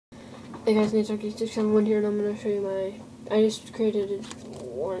Hey guys, Nate Turkey 671 here, and I'm going to show you my, I just created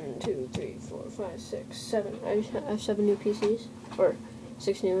 1, 2, 3, 4, 5, 6, 7, I have 7 new PCs, or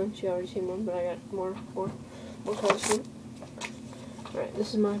 6 new ones. You already seen one, but I got more cards soon. Alright,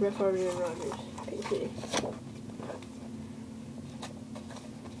 this is my Brett Favre and Rodgers PC.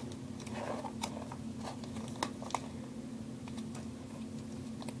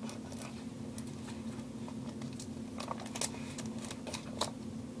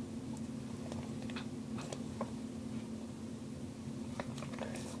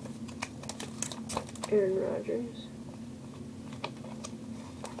 Aaron Rodgers.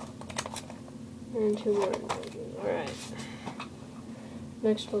 And 2 more Aaron Rodgers. Alright.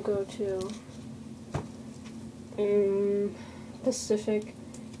 Next we'll go to Pacific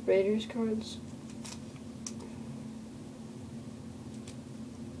Raiders cards.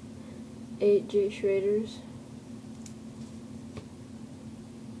 8 Jay Schraders.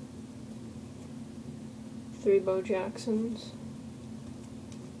 3 Bo Jacksons.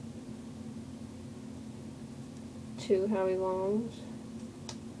 2 Howie Longs,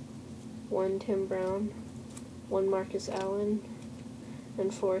 1 Tim Brown, 1 Marcus Allen,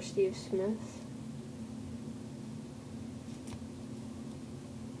 and 4 Steve Smith.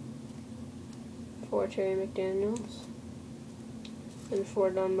 4 Terry McDaniels, and 4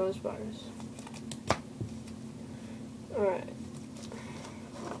 Don Mosbars. Alright.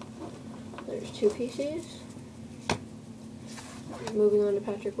 There's 2 PCs. Moving on to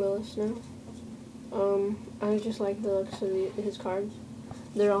Patrick Willis now. I just like the looks of his cards.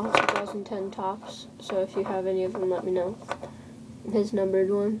 They're all 2010 tops, so if you have any of them, let me know. His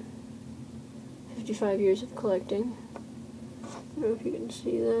numbered one, 55 years of collecting. I don't know if you can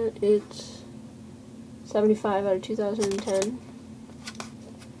see that. It's 75 out of 2010.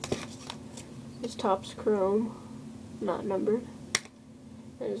 His top's chrome, not numbered,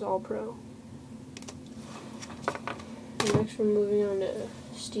 and is all pro. And next we're moving on to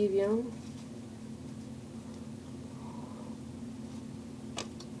Steve Young.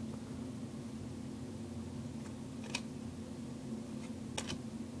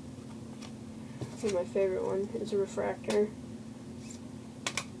 And my favorite one is a refractor.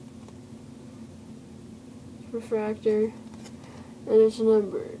 And it's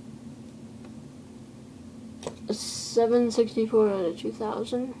numbered 764 out of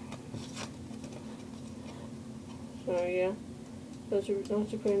 2000. So yeah, that's a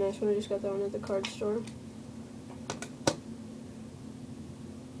pretty nice one. I just got that one at the card store.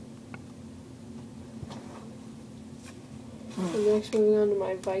 And next, moving on to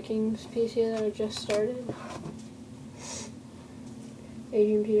my Vikings PC that I just started.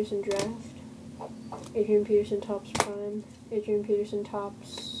 Adrian Peterson Draft, Adrian Peterson Topps Prime, Adrian Peterson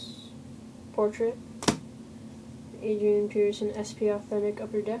Topps Portrait, Adrian Peterson SP Authentic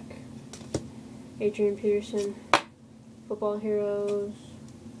Upper Deck, Adrian Peterson Football Heroes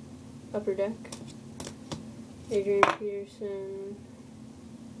Upper Deck, Adrian Peterson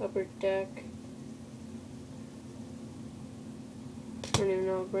Upper Deck, I don't even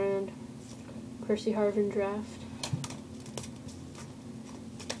know a brand, Percy Harvin Draft,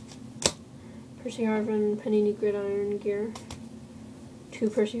 Percy Harvin Panini Gridiron Gear, 2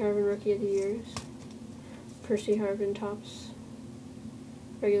 Percy Harvin Rookie of the Years, Percy Harvin Topps,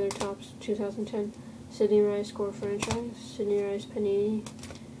 regular Topps 2010, Sidney Rice Core Franchise, Sidney Rice Panini,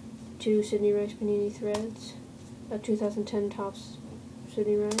 2 Sidney Rice Panini Threads, a 2010 Topps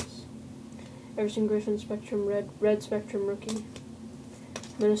Sidney Rice, Everson Griffin Spectrum Red Spectrum Rookie,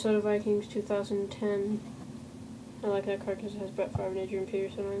 Minnesota Vikings 2010, I like that card because it has Brett Favre and Adrian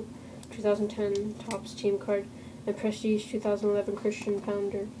Peterson on it, 2010 Topps Team Card, and Prestige 2011 Christian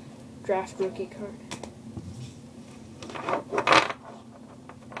Pounder Draft Rookie Card.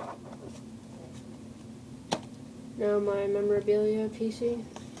 Now my memorabilia PC.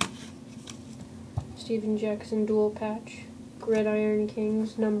 Steven Jackson Dual Patch, Gridiron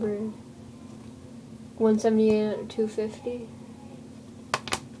Kings numbered 178 out of 250.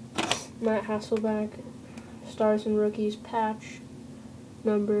 Matt Hasselbeck Stars and Rookies Patch,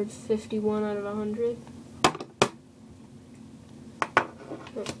 numbered 51 out of 100.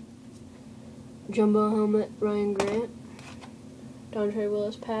 Jumbo Helmet Ryan Grant, Dontre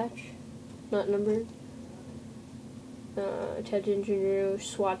Willis Patch, not numbered. Ted Ingenieru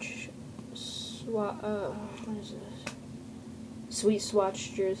what is this? Sweet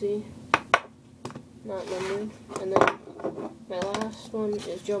Swatch jersey, not numbered. And then my last one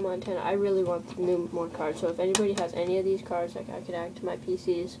is Joe Montana. I really want more cards, so if anybody has any of these cards that I could add to my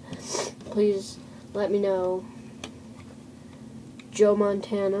PCs, please let me know. Joe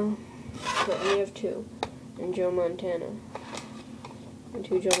Montana, but only have 2, and Joe Montana. and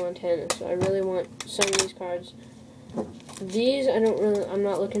 2 Joe Montana. So I really want some of these cards. These I'm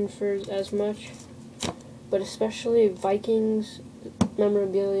not looking for as much, but especially Vikings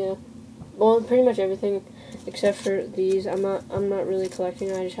memorabilia. Well, pretty much everything except for these. I'm not really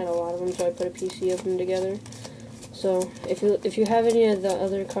collecting. I just had a lot of them, so I put a PC of them together. So if you have any of the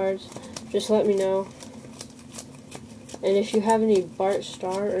other cards, just let me know. And if you have any Bart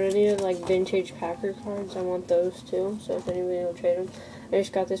Starr or any of like vintage Packer cards, I want those too. So if anybody will trade them, I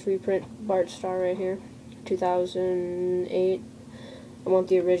just got this reprint Bart Starr right here, 2008. I want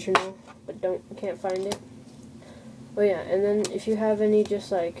the original, but can't find it. Oh yeah, and then if you have any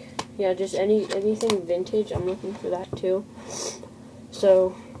just anything vintage, I'm looking for that too.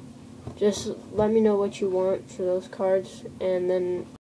 So just let me know what you want for those cards, and then